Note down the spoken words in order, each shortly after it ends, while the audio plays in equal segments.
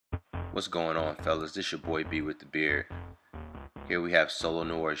What's going on, fellas? This your boy B with the beard. Here we have Solo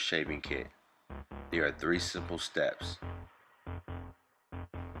Noir shaving kit. There are 3 simple steps.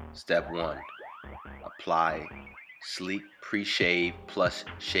 Step 1. Apply sleek pre-shave plus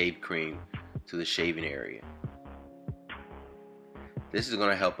shave cream to the shaving area. This is going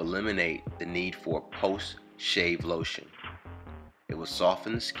to help eliminate the need for post-shave lotion. It will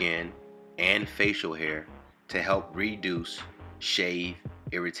soften the skin and facial hair to help reduce shave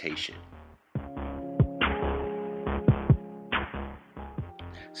irritation.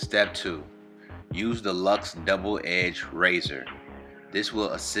 Step 2. Use the Luxe double-edged razor. This will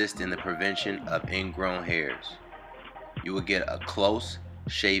assist in the prevention of ingrown hairs. You will get a close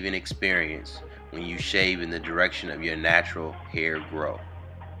shaving experience when you shave in the direction of your natural hair growth,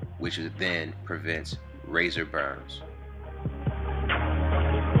 which then prevents razor burns.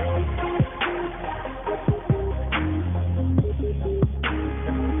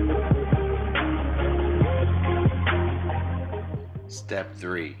 Step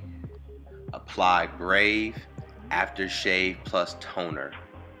 3. Apply Brave Aftershave plus Toner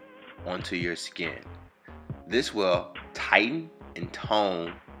onto your skin. This will tighten and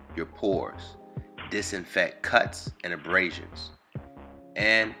tone your pores, disinfect cuts and abrasions,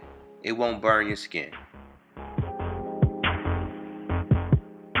 and it won't burn your skin.